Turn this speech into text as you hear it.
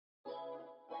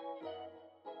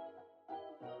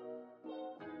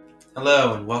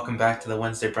Hello and welcome back to the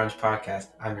Wednesday Brunch Podcast.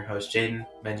 I'm your host Jaden.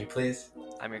 Menu, please.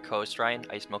 I'm your co-host Ryan.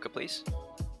 Iced mocha, please.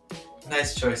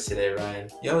 Nice choice today, Ryan.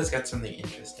 You always got something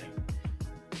interesting.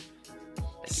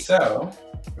 Thank you. So,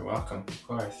 you're welcome, of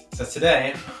course. So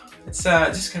today, it's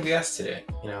just gonna be us today,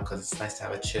 because it's nice to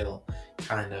have a chill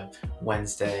kind of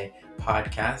Wednesday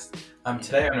podcast.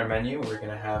 Today on our menu, we're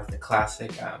gonna have the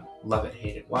classic Love It,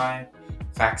 Hate It, Why,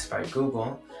 Facts by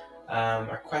Google.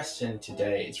 Our question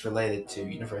today is related to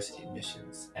university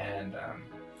admissions and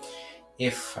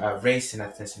if race and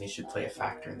ethnicity should play a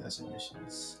factor in those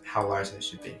admissions, how large they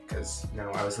should be. Because,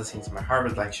 I was listening to my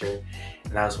Harvard lecture,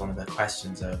 and that was one of the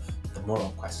questions of the moral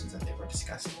questions that they were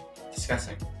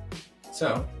discussing.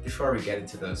 So, before we get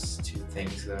into those three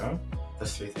things,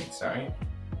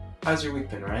 how's your week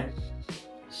been, Ryan?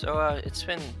 So it's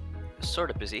been sort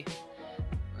of busy.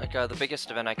 The biggest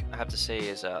event I have to say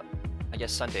is I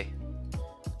guess Sunday.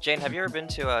 Jane, have you ever been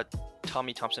to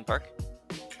Tommy Thompson Park?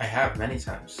 I have many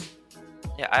times.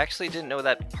 Yeah, I actually didn't know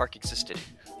that park existed.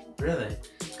 Really?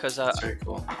 Because That's very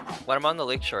cool. when I'm on the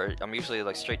lakeshore, I'm usually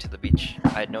straight to the beach. I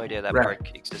had no idea that Right.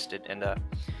 park existed. And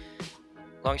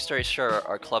long story short,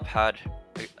 our club had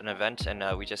an event,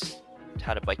 and we just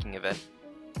had a biking event.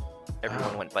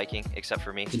 Everyone went biking except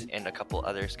for me and a couple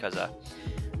others. Because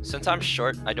since I'm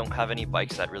short, I don't have any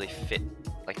bikes that really fit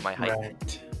my height.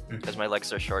 Right. Because my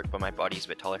legs are short, but my body's a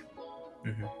bit taller.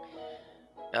 Mm-hmm.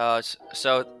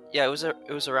 So yeah, it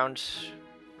was around,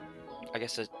 I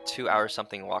guess, a 2-hour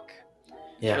something walk.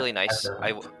 Yeah, It's really nice.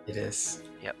 It is.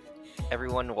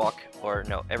 Everyone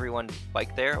everyone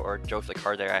biked there or drove the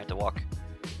car there. I had to walk.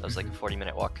 That was like a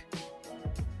 40-minute walk,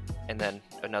 and then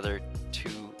another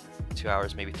 2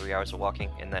 hours, maybe 3 hours of walking,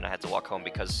 and then I had to walk home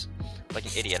because, like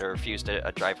an idiot, I refused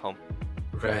a drive home.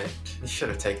 Right. You should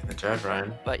have taken the drive,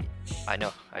 Ryan. But I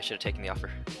know I should have taken the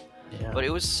offer. Yeah. But it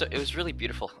was really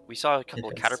beautiful. We saw a couple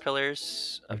It of is.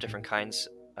 caterpillars of different kinds.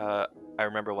 I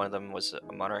remember one of them was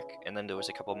a monarch, and then there was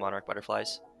a couple of monarch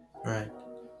butterflies. Right.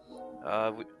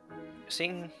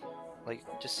 Seeing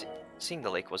the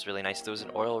lake was really nice. There was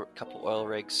couple oil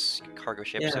rigs, cargo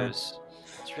ships. Yeah.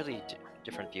 It's really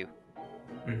different view.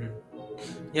 Mm-hmm.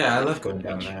 Yeah, I love going the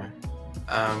down beach. there.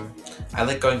 I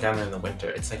like going down there in the winter.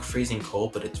 It's like freezing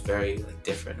cold, but it's very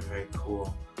different and very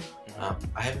cool.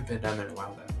 I haven't been down there in a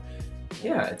while though.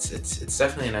 Yeah, it's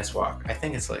definitely a nice walk. I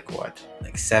think it's like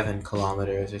 7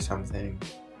 kilometers or something.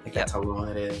 That's how long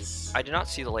it is. I did not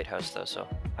see the lighthouse though, so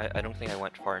I don't think I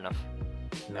went far enough.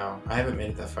 No, I haven't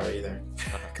made it that far either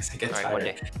because I get Alright, tired. one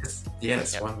day.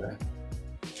 Yes, Yep. one day.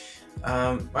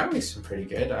 My week's been pretty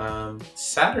good.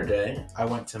 Saturday, I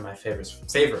went to my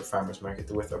favorite farmers market,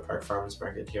 the Withrow Park Farmers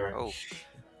Market here in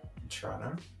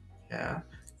Toronto. Yeah,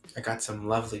 I got some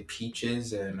lovely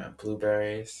peaches and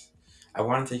blueberries. I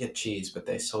wanted to get cheese, but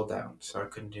they sold out, so I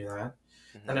couldn't do that.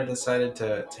 Mhm. Then I decided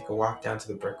to take a walk down to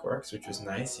the Brickworks, which was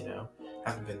nice.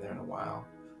 Haven't been there in a while.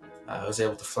 I was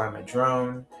able to fly my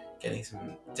drone, getting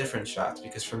some different shots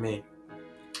because for me,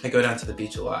 I go down to the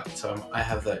beach a lot, so I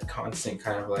have that constant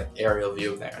kind of aerial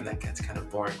view there, and that gets kind of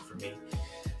boring for me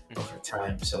over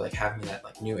time. So having that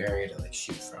new area to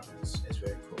shoot from is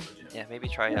very cool. Yeah, maybe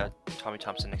try Tommy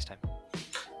Thompson next time.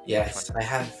 Yes, I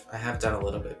have done a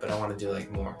little bit, but I want to do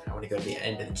more. I want to go to the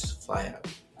end and just fly out.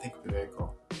 I think it would be very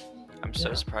cool. I'm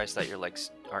so surprised that your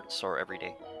legs aren't sore every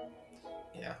day.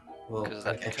 Yeah, well, Because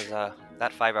that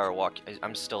 5-hour walk,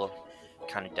 I'm still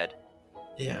kind of dead.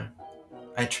 Yeah,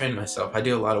 I train myself. I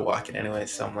do a lot of walking anyway,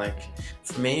 so I'm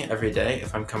for me, every day,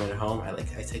 if I'm coming home, I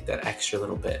take that extra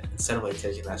little bit. Instead of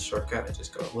taking that shortcut, I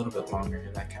just go a little bit longer,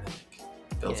 and that kind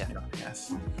of builds me up, I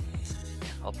guess.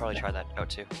 I'll probably try that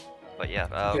out too. But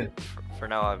yeah, Good. for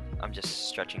now, I'm just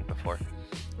stretching before.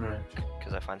 Right.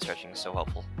 Because I find stretching so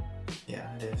helpful.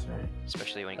 Yeah, it is, right?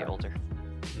 Especially when you get older.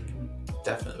 Mm-hmm.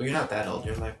 Definitely. Well, you're not that old.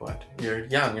 You're what? You're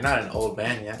young. You're not an old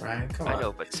man yet, Ryan. Come on. I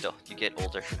know, but still, you get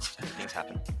older, things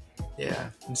happen.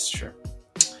 Yeah, it's true.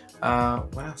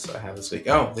 What else do I have this week?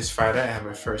 Oh, this Friday I have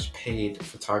my first paid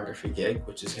photography gig,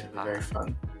 which is going to be very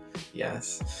fun.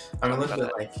 Yes. I'm a little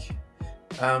bit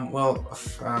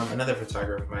another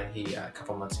photographer of mine, he, a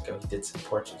couple months ago, he did some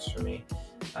portraits for me.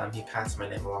 He passed my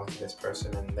name along to this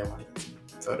person, and they want to get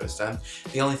some photos done.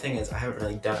 The only thing is I haven't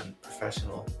really done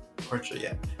professional portrait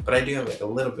yet, but I do have a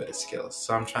little bit of skills,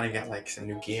 so I'm trying to get some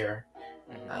new gear,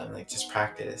 just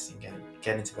practice and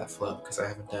get into that flow, because I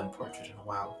haven't done portrait in a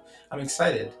while. I'm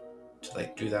excited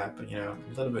to do that, but I'm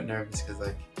a little bit nervous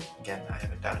because again, I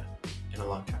haven't done it in a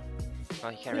long time.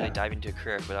 Well, you can't really dive into a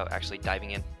career without actually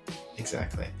diving in.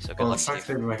 Exactly. So well, it's not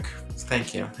going to be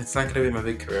thank you. It's not going to be my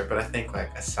big career, but I think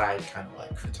a side kind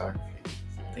of photography,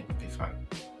 I think would be fun.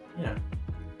 Yeah.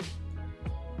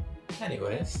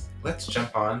 Anyways, let's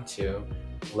jump on to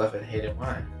Love It, Hate It,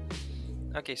 Why.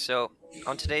 Okay, so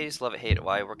on today's Love It, Hate It,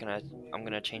 Why, I'm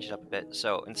gonna change it up a bit.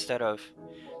 So instead of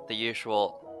the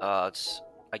usual,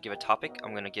 I give a topic,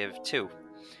 I'm gonna give two,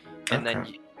 and then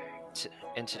Okay.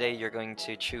 and today you're going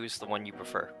to choose the one you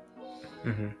prefer.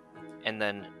 Mm-hmm. And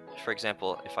then, for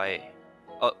example, if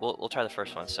we'll try the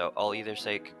first one. So I'll either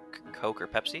say Coke or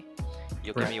Pepsi.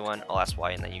 You'll give me one. I'll ask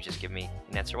why, and then you just give me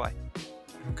an answer why.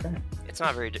 Okay. It's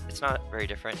not very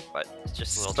different, but it's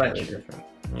just a little Slightly change. different.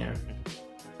 Yeah.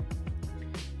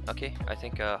 Okay, I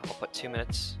think I'll put 2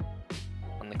 minutes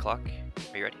on the clock.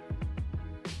 Are you ready?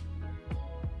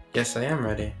 Yes, I am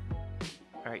ready.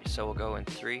 All right, so we'll go in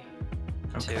 3,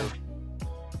 Okay. 2,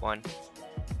 1.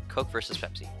 Coke versus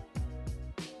Pepsi.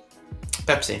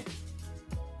 Pepsi.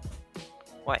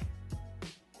 Why?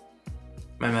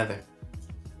 My mother.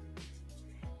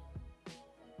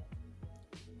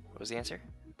 What was the answer?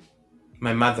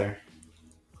 My mother.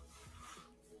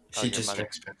 Oh, She your just mother.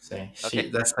 drinks Pepsi. Okay.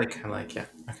 That's like kind of like, yeah.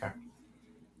 Okay.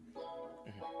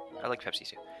 I like Pepsi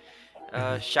too.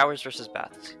 Mhm. Showers versus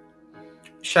baths.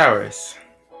 Showers.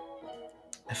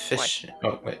 Efficient.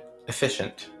 Oh wait.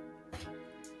 Efficient.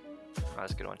 Oh,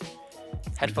 that's a good one.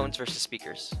 Headphones versus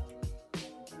speakers.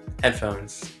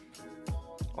 Headphones.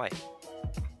 Why?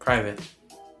 Private.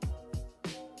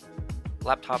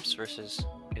 Laptops versus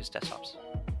desktops.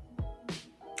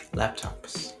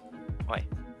 Laptops. Why?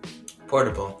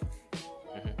 Portable.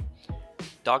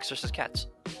 Dogs versus cats.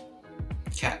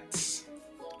 Cats.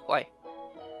 Why?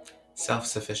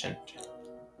 Self-sufficient.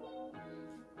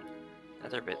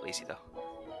 They're a bit lazy though,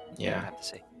 I Yeah, have to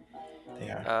say. they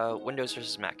are. Windows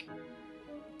versus Mac.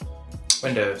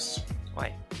 Windows.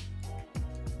 Why?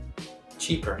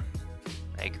 Cheaper.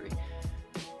 I agree.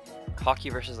 Hockey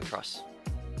versus lacrosse.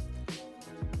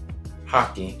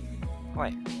 Hockey.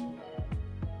 Why?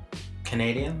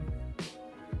 Canadian.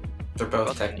 They're both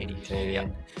Both technically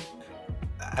Canadian, Canadian.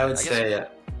 I would I guess- say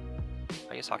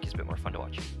I guess hockey's a bit more fun to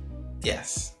watch.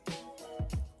 yes.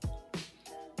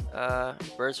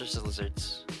 Birds versus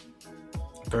lizards.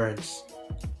 Birds.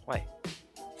 Why?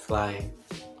 Flying.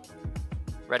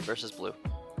 Red versus blue.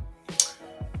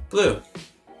 Blue.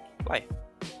 Why?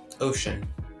 Ocean.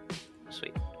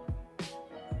 Sweet.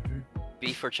 Mhm.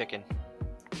 Beef or chicken.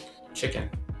 Chicken.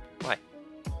 Why?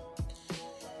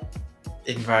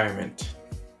 Environment.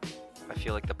 I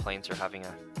feel like the plains are having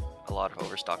a lot of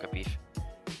overstock of beef.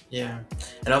 Yeah.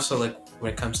 And also, like,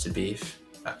 when it comes to beef,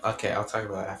 okay, I'll talk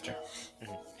about it after.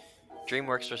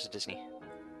 DreamWorks versus Disney.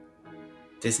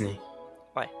 Disney.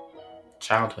 Why?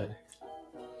 Childhood.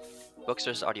 Books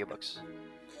versus audiobooks.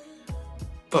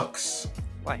 Books.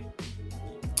 Why?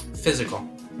 Physical.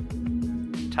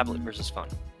 Tablet versus phone.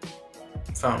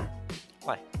 Phone.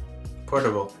 Why?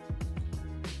 Portable.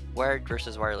 Wired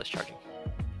versus wireless charging.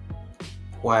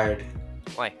 Wired.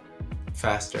 Why?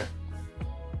 Faster.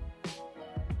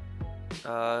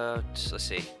 Let's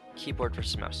see. Keyboard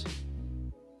versus mouse.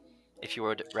 If you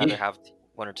would rather have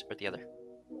one or the other.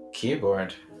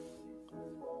 Keyboard.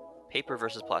 Paper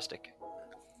versus plastic.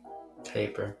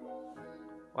 Paper.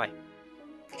 Why?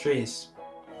 Trees.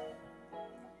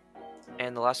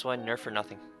 And the last one, Nerf or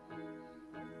nothing.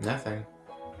 Nothing.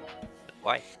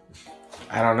 Why?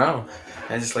 I don't know.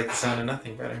 I just like the sound of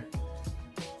nothing better.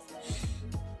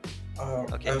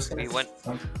 Okay, I was gonna we went-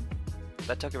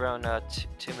 That took around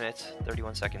 2 minutes,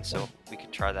 31 seconds, so we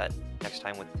could try that next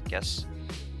time with guests,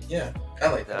 Yeah, I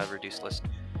like the that. reduced list.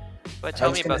 But tell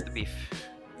was me about gonna- the beef.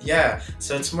 Yeah,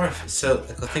 so it's more. So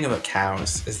like, the thing about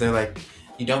cows is they're like,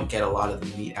 you don't get a lot of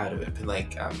the meat out of it, but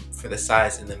like for the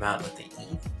size and the amount that they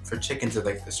eat. For chickens, are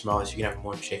like the smallest. You can have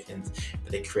more chickens,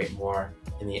 but they create more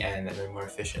in the end, and they're more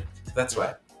efficient. So that's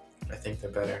why I think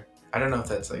they're better. I don't know if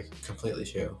that's like completely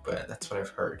true, but that's what I've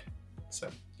heard. So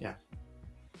yeah.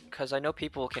 Because I know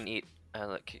people can eat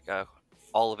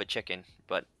all of a chicken,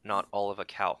 but not all of a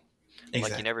cow. Exactly.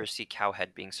 Like you never see cow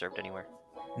head being served anywhere.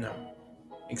 No,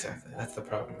 exactly. That's the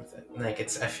problem with it. Like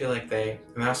I feel like they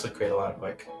also create a lot of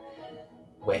like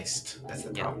waste. That's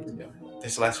the Yeah. problem too.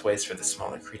 There's less waste for the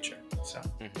smaller creature. So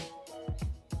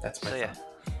that's my So yeah,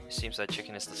 thought. it seems that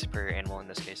chicken is the superior animal in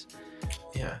this case.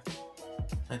 Yeah,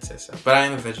 I'd say so. But I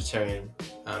am a vegetarian,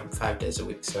 5 days a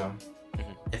week. So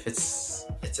Mhm. if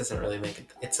it doesn't really make it.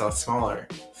 It's a smaller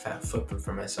fat footprint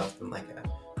for myself than like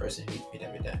a person who eats meat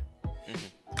every day.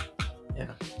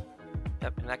 Yeah.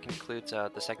 Yep, and that concludes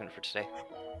the segment for today.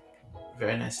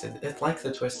 Very nice. It liked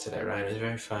the twist today, Ryan. It was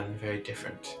very fun, very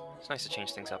different. It's nice to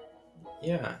change things up.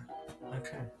 Yeah.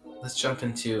 Okay. Let's jump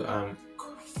into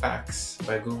Facts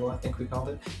by Google, I think we called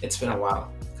it. It's been a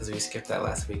while because we skipped that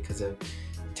last week because of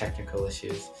technical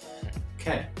issues.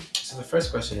 Okay. So the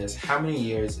first question is, how many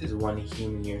years is one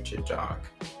human year to a dog?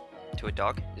 To a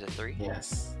dog, is it 3?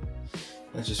 Yes.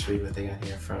 Let's just read what they got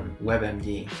here from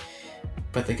WebMD.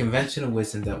 But the conventional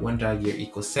wisdom that one dog year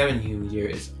equals 7 human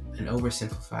years is an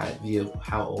oversimplified view of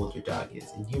how old your dog is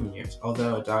in human years.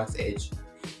 Although a dog's age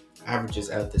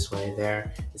averages out this way,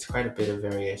 there is quite a bit of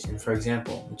variation. For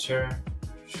example,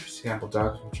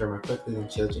 dogs mature more quickly than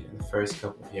children in the first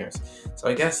couple of years. So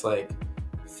I guess, like,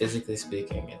 physically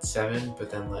speaking, it's 7, but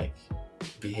then, like,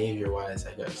 behavior-wise,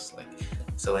 I guess, like,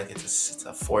 so, like, it's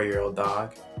a 4-year-old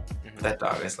dog. That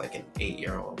dog is like an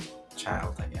 8-year-old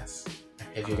child, I guess.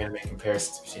 If you're gonna make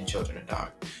comparisons between children and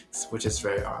dogs, which is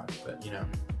very odd, but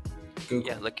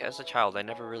Google. Yeah, like as a child, I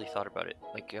never really thought about it.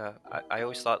 Like, I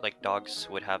always thought like dogs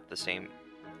would have the same,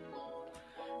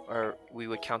 or we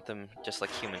would count them just like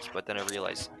humans. But then I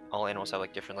realized all animals have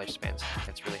like different lifespans.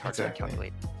 It's really hard to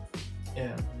calculate.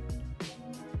 Yeah.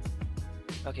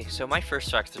 Okay, so my first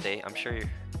fact today, I'm sure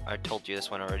I told you this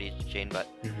one already, Jane, but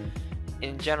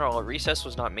in general, recess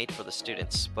was not made for the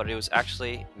students, but it was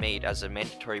actually made as a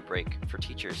mandatory break for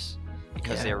teachers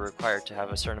because they were required to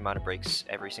have a certain amount of breaks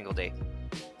every single day.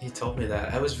 He told me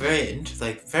that. I was very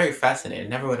fascinated.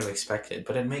 Never would have expected,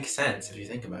 but it makes sense if you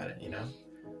think about it, Yeah,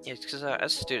 it's because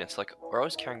as students, like, we're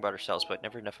always caring about ourselves, but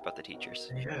never enough about the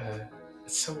teachers. Yeah,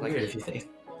 it's so Like, weird if you think.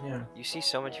 Yeah. You see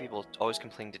so many people always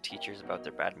complain to teachers about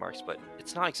their bad marks, but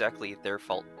it's not exactly their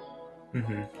fault.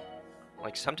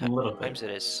 Like sometimes it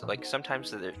is. Like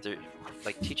sometimes they're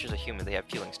like teachers are human. They have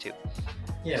feelings too.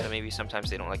 Yeah. So maybe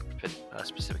sometimes they don't like a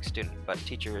specific student, but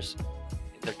teachers,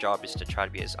 their job is to try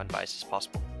to be as unbiased as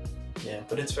possible. Yeah,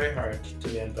 but it's very hard to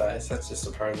be unbiased. That's just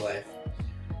a part of life.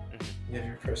 You have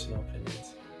your personal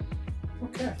opinions.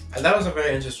 Okay. And that was a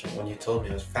very interesting one you told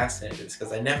me. I was fascinated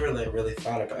because I never really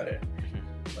thought about it.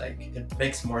 Like, it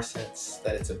makes more sense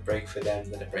that it's a break for them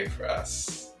than a break for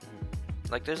us.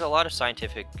 Like, there's a lot of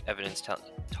scientific evidence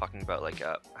talking about like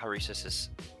how recess is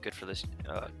good for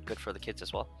the kids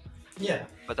as well. Yeah.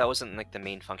 But that wasn't like the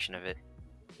main function of it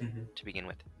to begin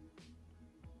with.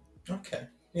 Okay.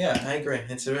 Yeah, I agree.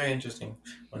 It's a very interesting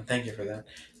one. Thank you for that.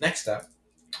 Next up,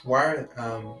 why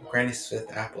are Granny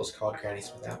Smith apples called Granny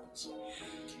Smith apples?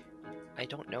 I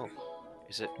don't know.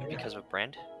 Is it because of a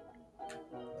brand?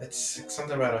 It's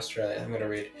something about Australia. I'm going to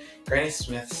read. Granny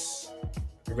Smith's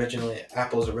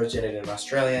apples originated in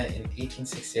Australia in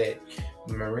 1868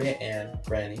 when Maria Ann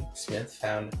Granny Smith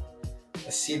found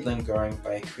a seedling growing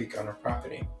by a creek on her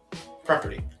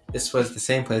property. This was the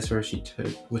same place where she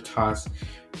would toss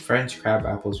French crab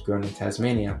apples grown in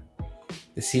Tasmania.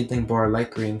 The seedling bore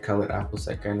light green colored apples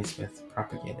that Granny Smith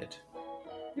propagated.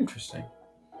 Interesting.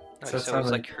 So it's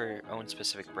like her own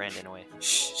specific brand in a way.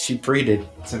 She breeded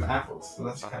some apples, so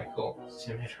that's kind of cool.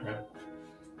 She made her own.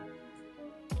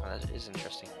 Oh, that is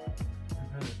interesting.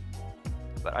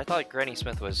 But I thought Granny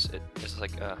Smith was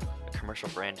like a commercial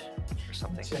brand or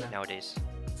something nowadays.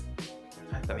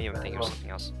 But maybe I'm thinking of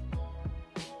something else.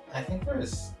 I think there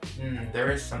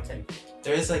is something.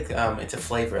 There is like it's a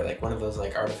flavor, like one of those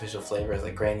like artificial flavors,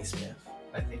 like Granny Smith.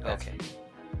 I think that's okay.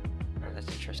 That's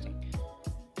interesting.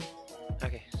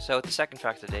 Okay, so the second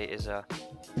fact of the day is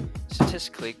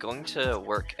statistically, going to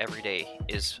work every day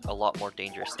is a lot more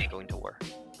dangerous than going to war.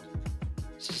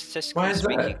 Statistically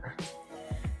speaking,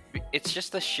 it's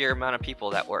just the sheer amount of people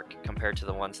that work compared to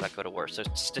the ones that go to war. So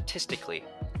statistically,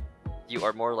 you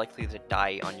are more likely to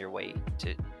die on your way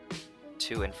to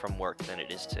and from work than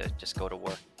it is to just go to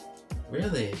war.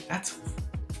 Really? That's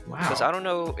wow. Because I don't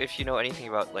know if you know anything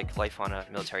about like life on a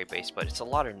military base, but it's a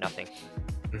lot or nothing.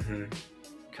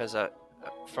 Because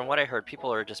from what I heard,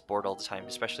 people are just bored all the time,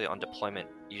 especially on deployment.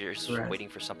 You're just waiting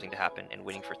for something to happen and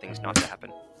waiting for things not to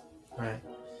happen. Right.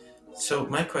 So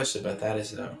my question about that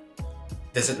is though,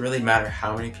 does it really matter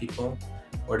how many people,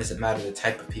 or does it matter the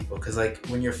type of people? Because like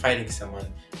when you're fighting someone,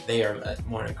 they are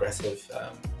more aggressive.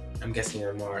 I'm guessing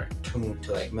they're more tuned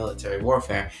to like military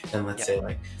warfare than let's say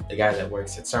like the guy that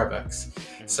works at Starbucks.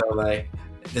 So like,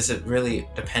 does it really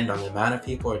depend on the amount of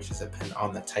people, or does it depend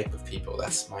on the type of people?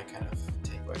 That's my kind of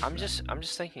takeaway. I'm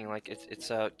just thinking like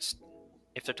it's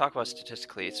if they're talking about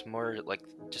statistically, it's more like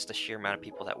just the sheer amount of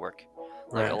people that work.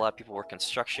 Like a lot of people work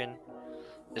construction.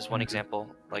 Is one example.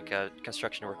 Like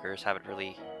construction workers have it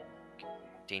really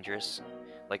dangerous.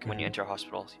 Like when you enter a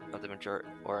hospital, the majority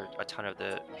or a ton of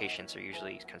the patients are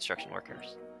usually construction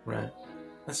workers. Right,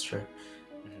 that's true.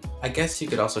 I guess you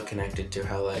could also connect it to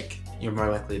how like you're more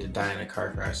likely to die in a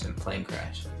car crash than a plane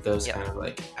crash. Like, those kind of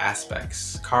like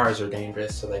aspects. Cars are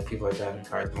dangerous, so like people are driving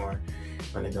cars more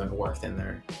when they go to work than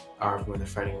they are when they're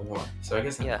fighting a war. So I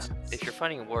guess that makes sense. If you're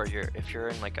fighting a war, if you're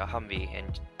in like a Humvee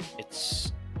and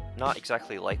it's not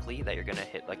exactly likely that you're gonna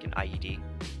hit like an IED.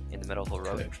 in the middle of a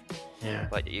road, Yeah.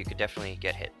 but you could definitely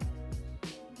get hit.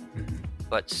 Mhm.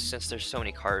 But since there's so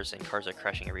many cars and cars are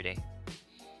crashing every day,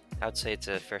 I would say it's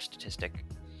a fair statistic.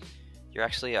 You're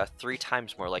actually 3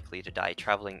 times more likely to die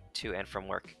traveling to and from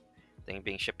work than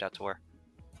being shipped out to war.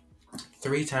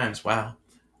 3 times. Wow.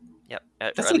 Yep,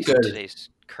 That's at a least in good. today's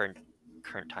current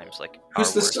times, like Who's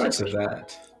our the worst source of situation.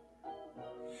 that?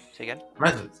 Say again?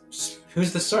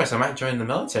 Who's the source? I might join the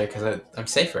military because I'm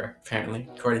safer, apparently,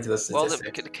 according to the Well, the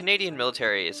statistics. Canadian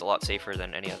military is a lot safer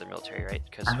than any other military, right?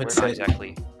 Because I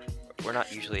would we're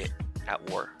not usually at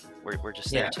war. We're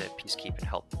just there Yeah. to peacekeep and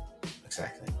help.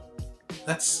 Exactly.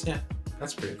 That's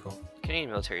pretty cool. Canadian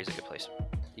military is a good place.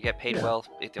 You get paid Yeah. well.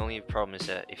 The only problem is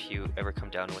that if you ever come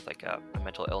down with like a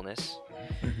mental illness,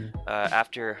 Hmm.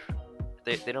 after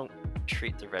they don't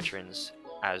treat the veterans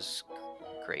as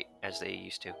great as they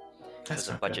used to That's because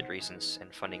of not budget good. reasons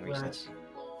and funding Right. reasons.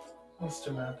 That's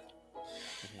too bad.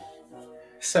 Mhm.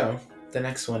 So the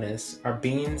next one is: are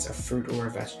beans a fruit or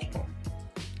a vegetable?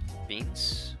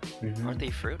 Beans? Mhm. Aren't they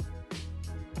fruit?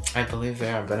 I believe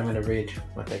they are, but I'm going to read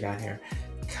what they got here.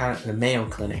 The Mayo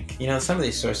Clinic. You know, some of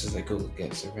these sources that Google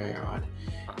gives are very odd.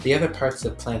 The other parts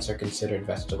of plants are considered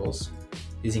vegetables.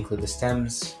 These include the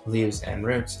stems, leaves, and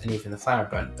roots, and even the flower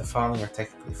bud. The following are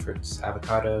technically fruits: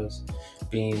 avocados,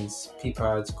 beans, pea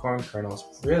pods, corn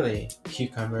kernels, really,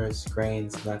 cucumbers,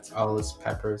 grains, nuts, olives,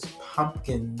 peppers,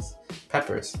 pumpkins,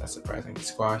 peppers, that's surprising,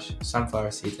 squash, sunflower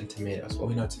seeds, and tomatoes. Well,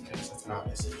 we know tomatoes, that's an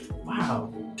obvious.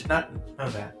 Wow, did not know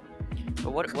that.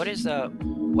 But what is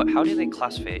how do they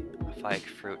classify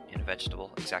fruit and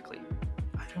vegetable exactly?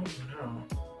 I don't know.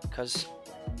 Because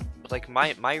like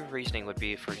my reasoning would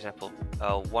be, for example,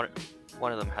 one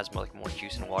of them has more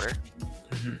juice and water,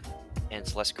 Mhm. and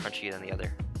it's less crunchy than the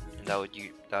other, and that would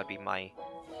be my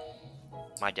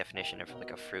definition of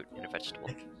like a fruit and a vegetable.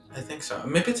 I think so.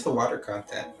 Maybe it's the water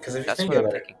content, because if you That's think what I'm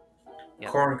about it, thinking. Yeah.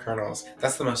 corn kernels,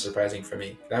 that's the most surprising for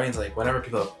me. That means like whenever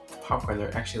people have popcorn,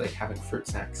 they're actually like having fruit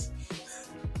snacks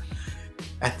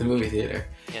at the movie theater.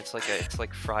 Yeah, it's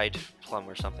like fried plum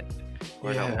or something,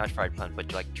 or no, Yeah. not fried plum,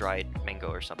 but like dried mango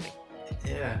or something.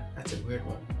 Yeah, that's a weird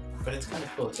one, but it's kind of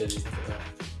cool too. If you think about it.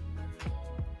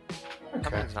 Okay.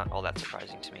 Pumpkin's not all that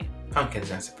surprising to me.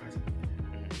 Pumpkin's not surprising.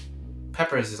 Mm.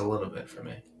 Peppers is a little bit for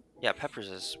me. Yeah, peppers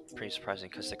is pretty surprising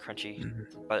because they're crunchy,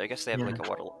 Mhm. but I guess they have Yeah. like a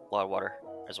lot of water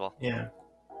as well. Yeah.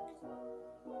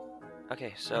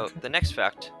 Okay, so Okay. the next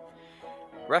fact: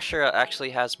 Russia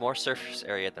actually has more surface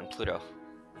area than Pluto.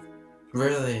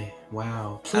 Really?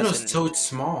 Wow. Pluto's in- so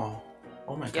small.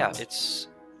 Oh my Yeah, god. it's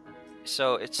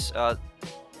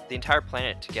the entire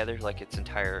planet together, like its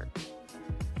entire.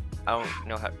 I don't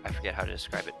know how, I forget how to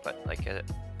describe it, but like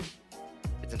its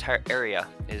entire area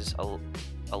is a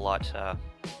lot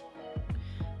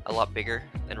bigger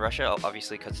than Russia,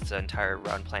 obviously because it's an entire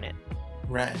round planet.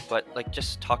 Right. But like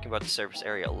just talking about the surface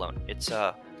area alone, it's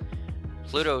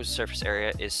Pluto's surface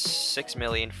area is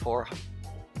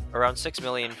around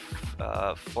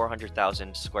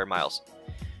 6,400,000 square miles.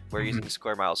 We're using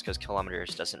square miles because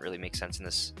kilometers doesn't really make sense in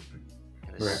this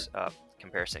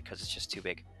comparison because it's just too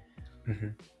big. Mm-hmm.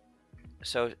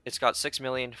 So it's got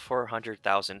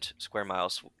 6,400,000 square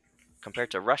miles compared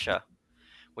to Russia,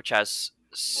 which has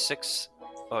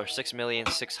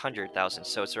 6,600,000.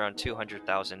 So it's around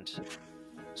 200,000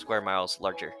 square miles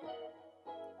larger.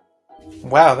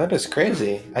 Wow, that is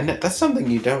crazy. That's something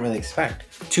you don't really expect.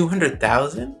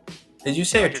 200,000? Did you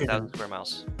say? 200,000 square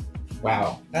miles.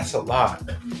 Wow, that's a lot.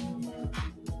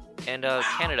 And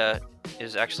Canada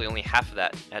is actually only half of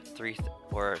that at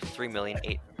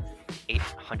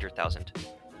 3,800,000.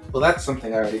 Well, that's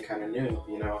something I already kind of knew,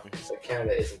 you know, because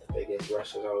Canada isn't the biggest.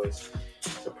 Russia's always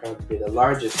so proud to be the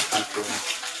largest country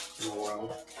in the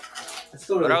world. It's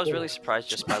still really But I was cool. really surprised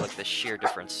just by like the sheer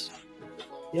difference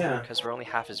Yeah, because we're only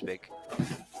half as big.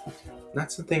 not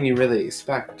something you really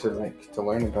expect to learn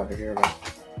about or hear about.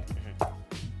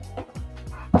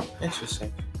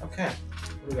 Interesting. Okay,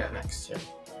 what do we got next here?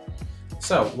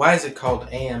 So, why is it called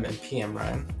AM and PM,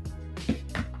 Ryan?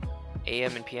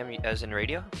 AM and PM as in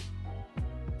radio?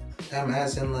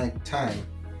 As in like time.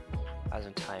 As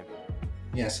in time.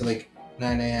 Yeah, so like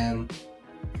 9 a.m.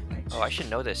 Oh, I should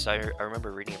know this. I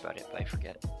remember reading about it, but I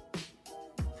forget.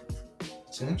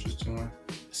 It's an interesting one.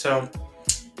 So,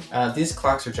 these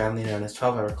clocks are generally known as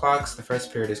 12-hour clocks. The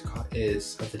first period of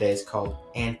the day is called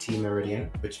ante-meridian,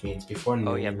 which means before noon.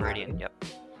 Oh yeah, in meridian. Latin. Yep.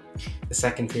 The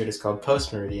second period is called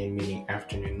post-meridian, meaning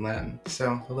afternoon Latin.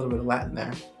 So, a little bit of Latin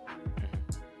there.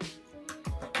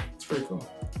 It's pretty cool.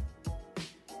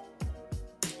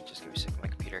 Just give me a second, my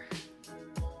computer.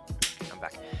 I'm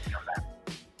back.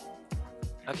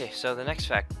 Okay, so the next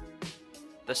fact: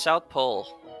 the South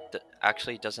Pole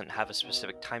actually doesn't have a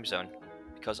specific time zone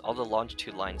because all the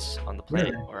longitude lines on the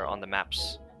planet Really? or on the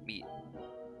maps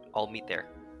all meet there.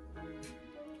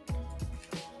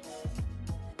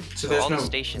 So So there's all the no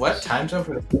stations. what time zone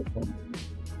for the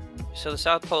So the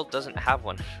South Pole doesn't have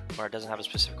one, or it doesn't have a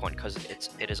specific one because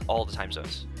it is all the time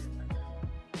zones.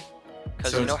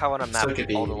 Because So you know it's- how on a map so it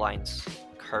could all the be- lines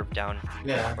curve down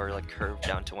Yeah. or like curve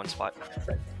down to one spot,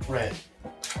 Right.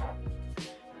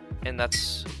 and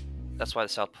that's why the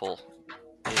South Pole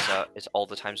is all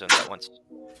the time zones at once.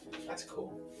 That's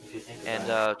cool. If you think And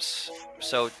about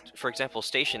so for example,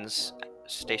 stations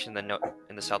in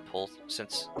the South Pole,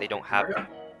 since they don't it. have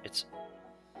it's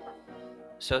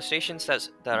so stations that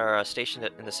are stationed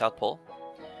in the South Pole,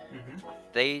 Mhm.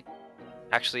 they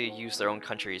actually use their own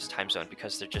country's time zone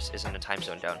because there just isn't a time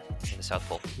zone down in the South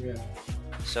Pole. Yeah.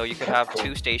 So you could have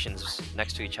two stations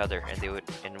next to each other,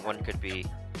 and one could be,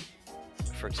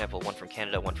 for example, one from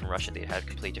Canada, one from Russia. They had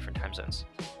completely different time zones.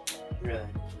 Really?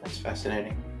 That's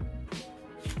fascinating.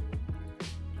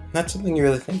 That's something you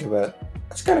really think about.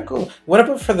 That's kind of cool. What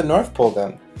about for the North Pole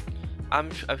then? I'm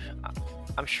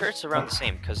sure it's around the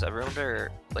same because I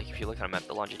remember, like, if you look on a map,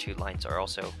 the longitude lines are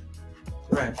also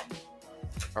Right.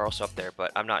 up there,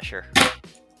 but I'm not sure.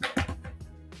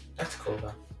 That's cool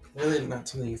though. Really not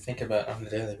something you think about on a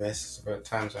daily basis about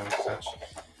time zones and such.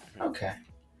 Okay.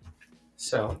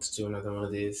 So let's do another one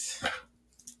of these.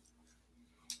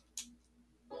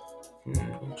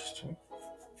 Interesting.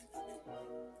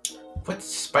 What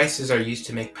spices are used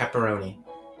to make pepperoni?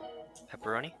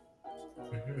 Pepperoni?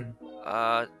 Mm-hmm.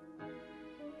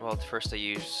 Well, first they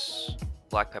use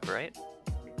black pepper, right?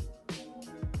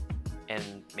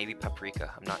 And maybe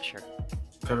paprika. I'm not sure.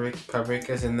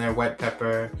 Paprika's in there, white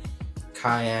pepper,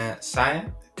 cayenne,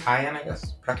 I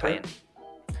guess. Pepper?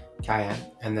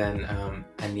 Cayenne, and then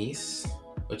anise,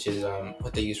 which is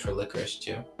what they use for licorice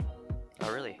too.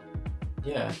 Oh, really?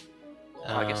 Yeah.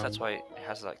 Oh, I guess that's why it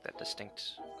has like that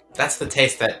distinct. That's the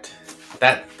taste that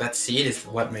seed is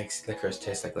what makes licorice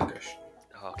taste like licorice.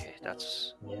 Oh, okay,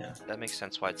 Yeah. that makes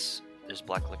sense why there's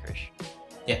black licorice.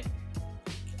 Yeah,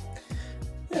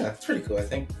 that's pretty cool, I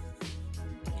think.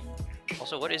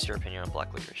 Also, what is your opinion on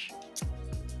black licorice?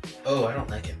 Oh, I don't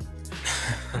like it.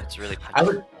 It's really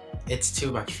pungent. It's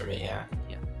too much for me, yeah.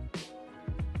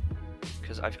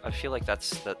 Because I feel like that's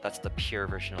the pure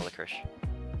version of licorice.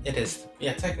 It is,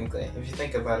 yeah, technically, if you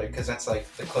think about it, because that's like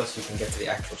the closest you can get to the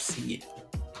actual seed.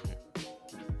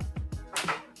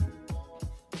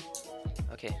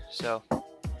 Okay, so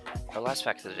our last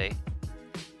fact of the day.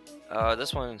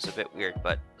 This one's a bit weird,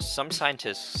 but some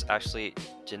scientists actually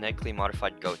genetically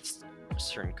modified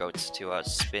certain goats to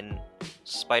spin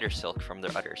spider silk from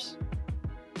their udders.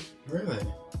 Really?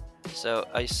 So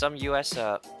some U.S.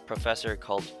 Professor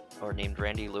named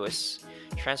Randy Lewis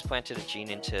transplanted a gene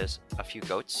into a few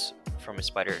goats from a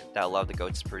spider that allowed the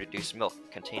goats to produce milk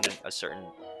containing a certain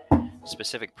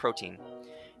specific protein,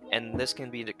 and this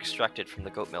can be extracted from the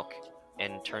goat milk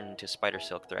and turned into spider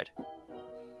silk thread.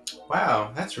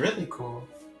 Wow, that's really cool.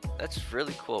 That's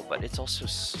really cool, but it's also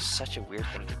such a weird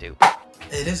thing to do.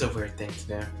 It is a weird thing to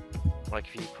do. Like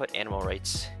if you put animal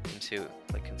rights into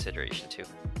like consideration too,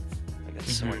 like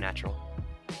that's so Mhm. unnatural.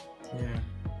 Yeah.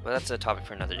 But that's a topic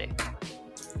for another day.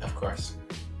 Of course.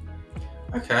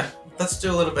 Okay, let's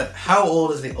do a little bit. How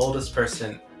old is the oldest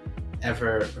person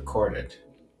ever recorded?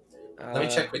 Let me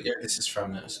check what year this is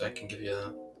from now, so I can give you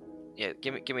a... Yeah,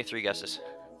 give me 3 guesses.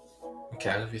 Okay,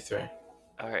 I'll give you 3.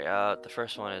 All right. The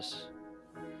first one is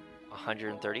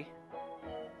 130,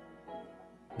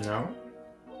 No?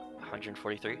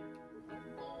 143,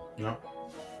 No?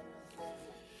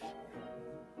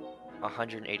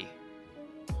 180.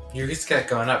 You just kept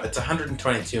going up. It's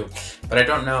 122, but I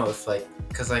don't know if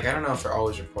because I don't know if they're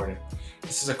always reported.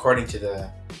 This is according to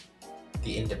the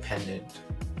Independent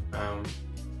from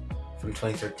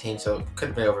 2013, so it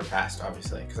could be overpassed,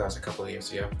 obviously, because that was a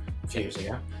few years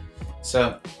ago.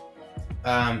 So,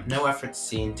 no efforts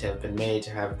seen to have been made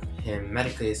to have him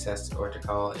medically assessed or to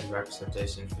call in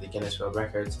representation for the Guinness World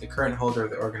Records. The current holder of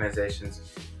the organization's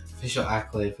official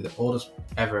accolade for the oldest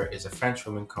ever is a French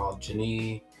woman called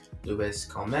Jenny Louis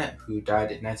Calment, who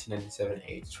died in 1997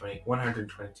 aged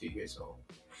 122 years old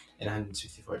in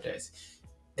 164 days.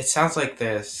 It sounds like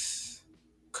there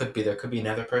could be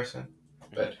another person,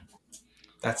 but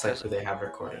that's like who they have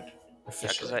recorded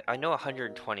officially. Yeah, because I know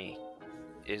 120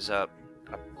 is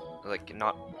like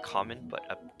not common, but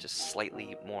just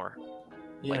slightly more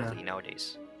likely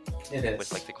nowadays. It is.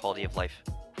 With like the quality of life.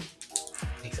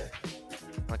 Exactly.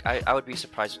 Like I would be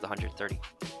surprised with 130.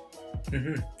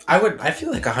 Mm-hmm. I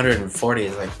feel like 140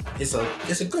 is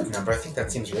a good number. I think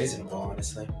that seems reasonable,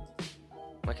 honestly.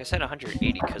 Like I said,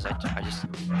 180 because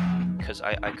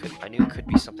I knew it could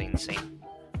be something insane.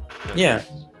 Yeah.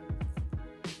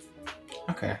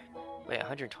 Okay. But yeah,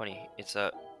 120. It's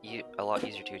a lot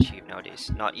easier to achieve nowadays.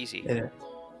 Not easy, It is.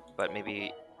 but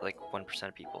maybe like 1%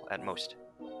 of people at most.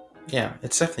 Yeah,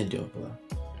 it's definitely doable though.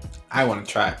 I want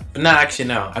to try it, but not actually.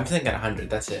 No, I'm thinking 100.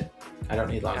 That's it. I don't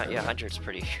need longer. Yeah, 100's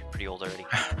pretty old already.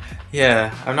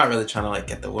 Yeah, I'm not really trying to like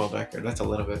get the world record. That's a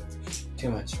little bit too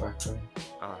much work for me.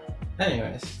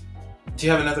 Anyways, do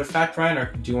you have another fact, Ryan,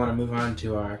 or do you want to move on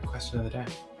to our question of the day?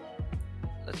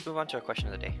 Let's move on to our question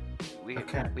of the day.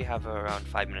 We have around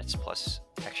 5 minutes plus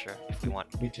extra if we want.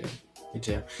 We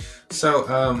do.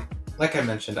 So, like I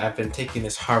mentioned, I've been taking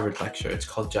this Harvard lecture. It's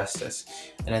called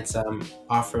Justice, and it's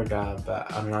offered on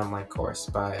an online course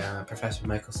by Professor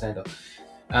Michael Sandel.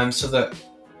 So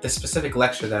the specific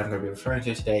lecture that I'm going to be referring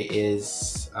to today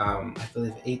is, I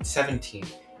believe, 817,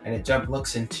 and it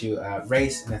looks into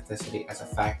race and ethnicity as a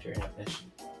factor in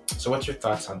admission. So what's your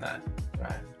thoughts on that,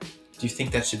 Ryan? Do you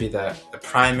think that should be the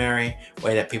primary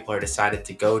way that people are decided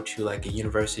to go to like a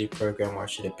university program, or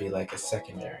should it be like a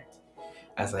secondary?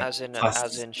 As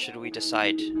in, should we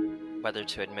decide whether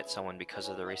to admit someone because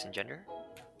of their race and gender?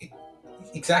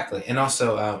 Exactly, and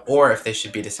also, or if they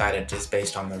should be decided just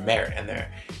based on their merit and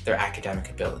their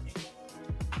academic ability.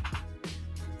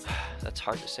 That's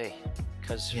hard to say,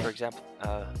 because for example,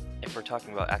 if we're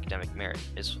talking about academic merit,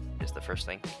 is the first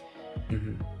thing.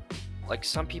 Mm-hmm. Like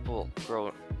some people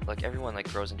grow, like everyone like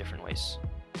grows in different ways,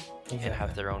 and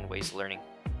have their own ways of learning,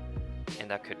 and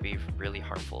that could be really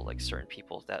harmful. Like certain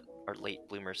people that are late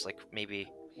bloomers, like maybe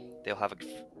they'll have a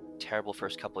terrible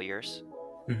first couple of years.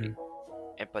 Mm-hmm.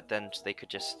 But then they could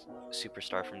just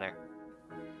superstar from there.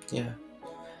 Yeah.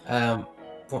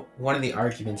 One of the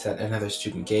arguments that another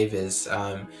student gave is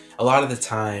a lot of the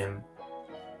time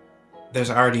there's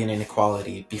already an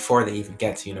inequality before they even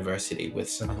get to university with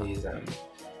some of these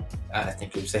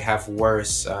ethnic groups. They have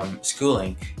worse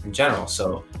schooling in general,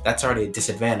 so that's already a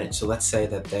disadvantage. So let's say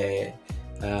that they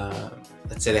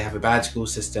have a bad school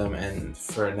system, and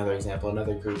for another example,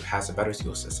 another group has a better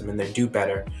school system and they do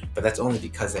better, but that's only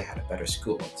because they had a better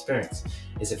school experience.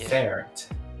 Is it fair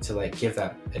to like give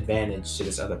that advantage to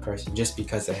this other person just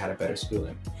because they had a better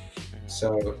schooling?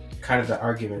 So kind of the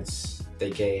arguments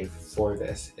they gave for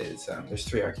this is there's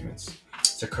three arguments.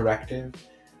 It's a corrective,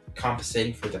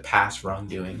 compensating for the past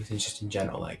wrongdoings, and just in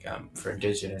general, like for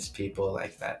indigenous people,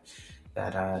 like that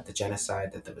the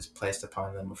genocide that was placed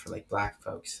upon them, for like black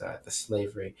folks, the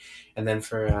slavery, and then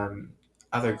for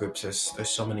other groups, there's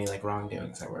so many like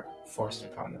wrongdoings that were forced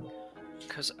upon them.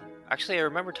 Because actually, I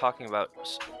remember talking about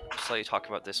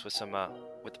this with some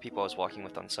with the people I was walking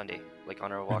with on Sunday, like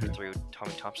on our walk through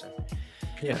Tommy Thompson.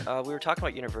 Yeah. We were talking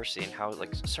about university and how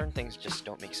like certain things just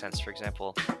don't make sense. For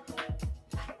example,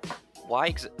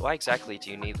 why exactly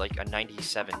do you need like a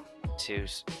 97 to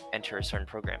enter a certain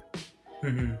program?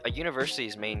 A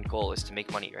university's main goal is to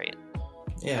make money, right?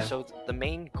 Yeah. So the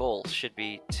main goal should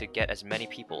be to get as many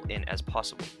people in as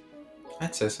possible.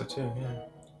 I'd say so too. Yeah.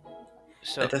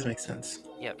 So that does make sense.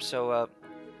 Yeah. So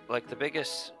like the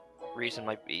biggest reason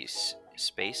might be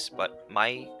space, but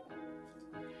my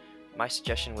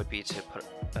suggestion would be to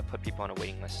put people on a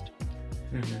waiting list.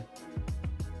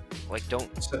 Like don't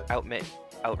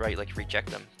outright like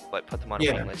reject them, but put them on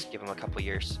a waiting list. Give them a couple of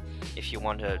years if you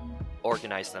want to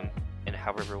organize them in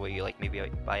however way you like, maybe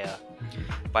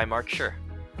by mark, sure,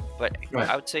 but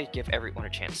I would say give everyone a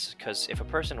chance, because if a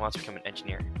person wants to become an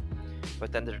engineer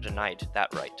but then they're denied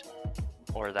that right,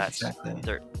 or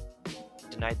they're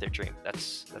denied their dream,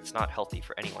 that's not healthy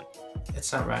for anyone.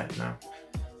 It's not right.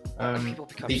 No. People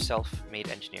become self-made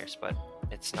engineers, but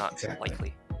it's not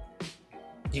likely.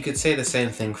 You could say the same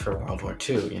thing for World War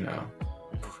II, you know.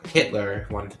 Hitler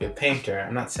wanted to be a painter.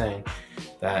 I'm not saying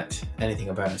that anything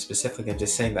about it specifically. I'm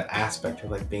just saying that aspect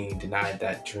of like being denied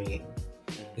that dream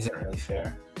isn't really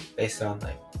fair, based on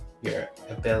like your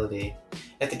ability.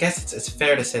 I guess it's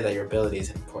fair to say that your ability is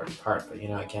an important part, but you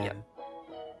know, again,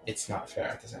 it's not fair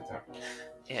at the same time.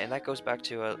 Yeah, and that goes back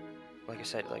to like I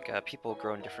said, like people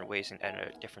grow in different ways and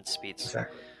at different speeds.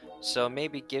 Exactly. So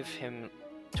maybe give him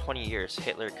 20 years.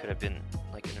 Hitler could have been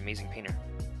like an amazing painter.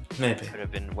 Maybe. Could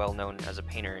have been well known as a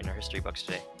painter in our history books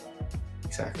today.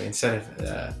 Exactly. Instead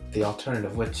of the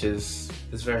alternative, which is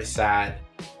very sad.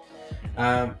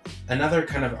 Another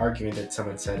kind of argument that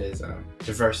someone said is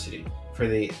diversity for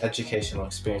the educational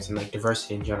experience, and like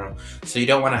diversity in general. So you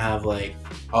don't want to have like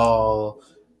all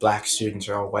black students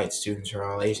or all white students or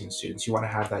all Asian students. You want to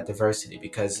have that diversity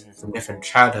because from different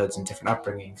childhoods and different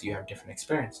upbringings, you have different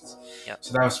experiences.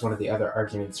 So that was one of the other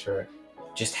arguments for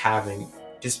just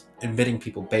admitting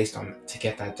people based on to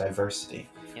get that diversity.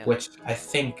 Yeah. which I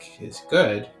think is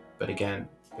good, but again,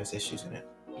 there's issues in it.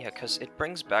 Yeah, because it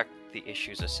brings back the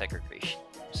issues of segregation,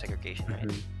 right?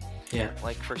 Mhm. Yeah.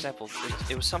 Like, for example,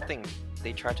 it was something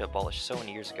they tried to abolish so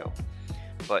many years ago,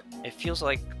 but it feels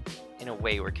like, in a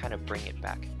way, we're kind of bringing it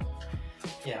back.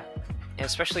 Yeah. And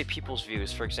especially people's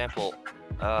views. For example,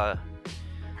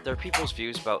 there are people's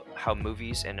views about how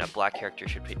movies and a black character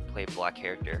should play a black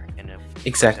character. And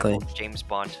Exactly. for example, James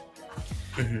Bond,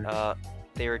 Mm-hmm.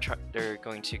 they're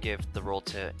going to give the role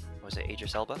to, was it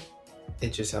Idris Elba?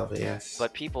 Idris Elba, yes.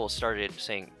 But people started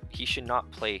saying he should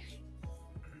not play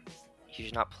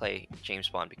James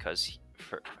Bond because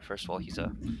first of all he's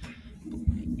a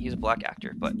black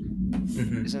actor, but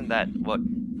Mhm. isn't that what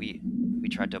we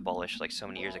tried to abolish like so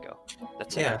many years ago?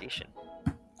 That's Yeah. segregation.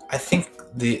 I think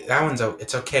that one's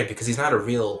it's okay because he's not a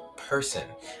real person.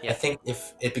 Yeah. I think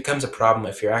if it becomes a problem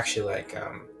if you're actually like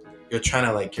you're trying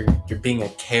to like you're being a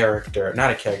character,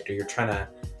 not a character. You're trying to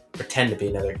pretend to be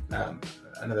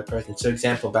another person. So,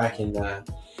 example, back in the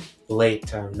late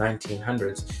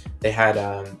 1900s, they had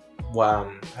I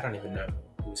don't even know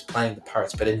who was playing the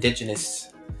parts, but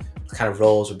indigenous kind of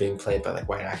roles were being played by like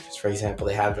white actors. For example,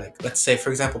 they had like, let's say for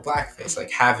example blackface,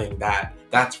 like having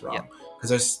that's wrong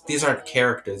because these aren't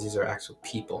characters, these are actual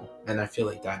people, and I feel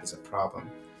like that is a problem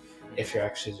if you're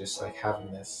actually just like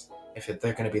having this, if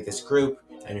they're going to be this group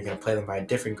and you're going to play them by a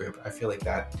different group. I feel like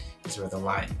that is where the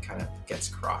line kind of gets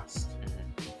crossed.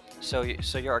 So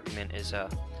your argument is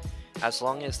as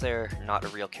long as they're not a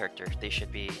real character, they should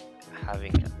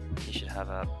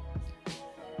have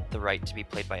the right to be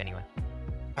played by anyone.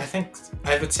 I think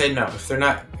I would say no. If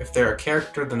they're a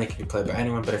character, then they can be played by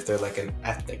anyone. But if they're like an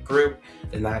ethnic group,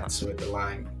 then that's where the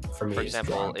line for me For is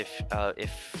example, drawn.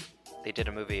 if they did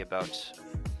a movie about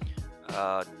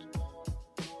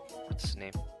what's his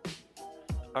name?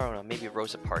 I don't know, maybe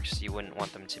Rosa Parks, you wouldn't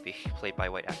want them to be played by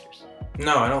white actors.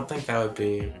 No, I don't think that would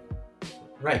be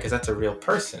right because that's a real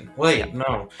person. Wait,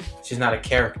 no, she's not a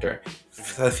character.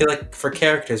 I feel like for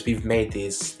characters, we've made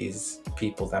these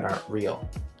people that aren't real.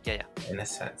 Yeah. In a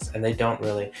sense, and they don't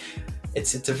really.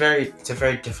 It's a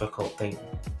very difficult thing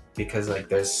because like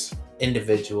there's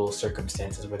individual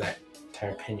circumstances where that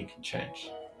entire opinion can change.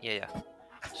 Yeah.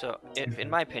 So, in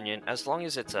my opinion, as long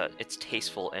as it's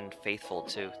tasteful and faithful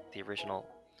to the original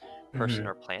person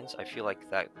or plans, I feel like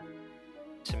that,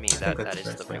 to me, that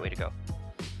is the right way to go.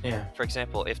 Yeah. For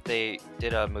example, if they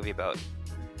did a movie about,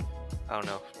 I don't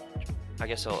know, I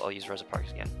guess I'll use Rosa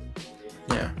Parks again.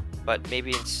 Yeah. But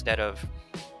maybe instead of,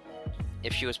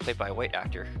 if she was played by a white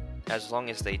actor, as long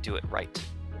as they do it right.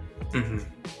 Mm-hmm.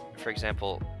 For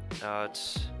example,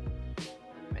 this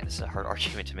is a hard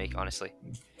argument to make, honestly.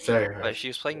 Very hard. But if she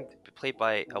was played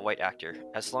by a white actor,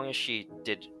 as long as she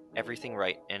did everything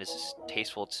right and is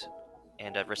tasteful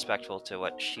and respectful to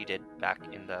what she did back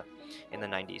in the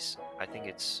 90s, I think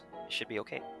it should be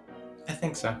okay. I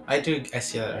think so. I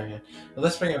see that argument. But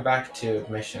let's bring it back to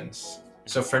admissions.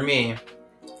 So for me,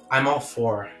 I'm all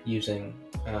for using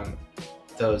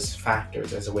those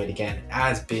factors as a way to get in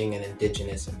as being an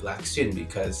indigenous and black student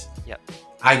because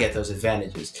I get those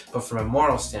advantages. But from a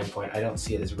moral standpoint, I don't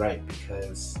see it as right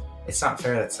because it's not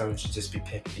fair that someone should just be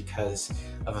picked because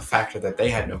of a factor that they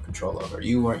had no control over.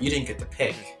 You didn't get to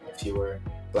pick if you were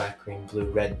black, green, blue,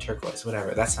 red, turquoise,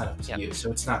 whatever. That's not up to you.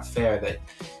 So it's not fair that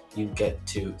you get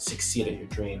to succeed at your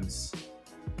dreams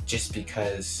just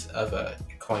because of a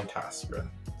coin toss, bro.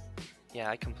 Yeah,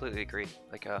 I completely agree.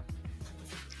 Like,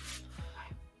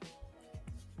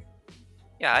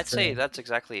 yeah, I'd say that's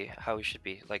exactly how it should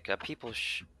be. Like, people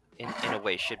in a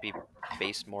way should be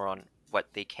based more on what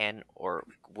they can or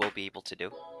will be able to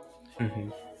do. Mm-hmm.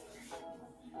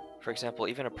 For example,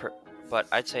 but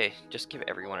I'd say just give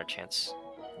everyone a chance.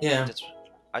 Yeah.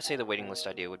 I'd say the waiting list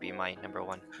idea would be my number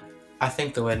one. I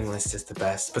think the waiting list is the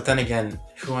best, but then again,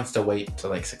 who wants to wait to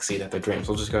like succeed at their dreams?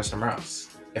 We'll just go somewhere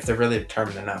else if they're really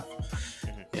determined enough.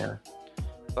 Mm-hmm. Yeah.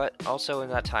 But also in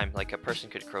that time, like a person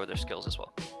could grow their skills as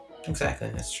well. Exactly,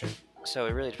 that's true. So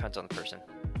it really depends on the person,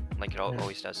 like it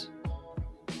always does.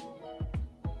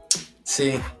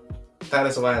 See, that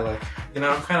is why I like.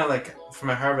 I'm kind of like for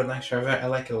my Harvard lecture. I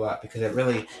like it a lot because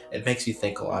it makes you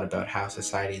think a lot about how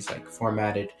society is like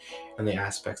formatted and the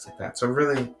aspects like that. So I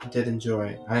really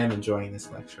I am enjoying this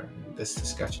lecture and this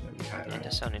discussion that we had. It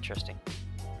does sound interesting.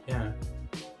 Yeah.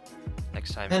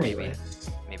 Next time,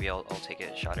 maybe I'll take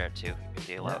a shot at it too if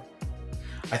they allow.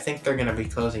 I think they're going to be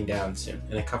closing down soon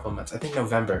in a couple months. I think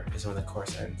November is when the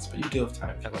course ends, but you do have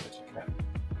time if you want to check it out.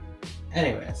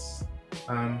 Anyways,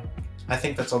 I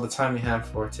think that's all the time we have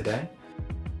for today.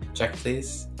 Check,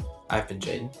 please. I've been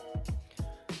Jaden.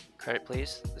 Credit,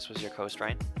 please. This was your co-host,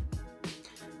 Ryan.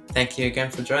 Thank you again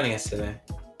for joining us today.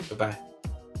 Goodbye.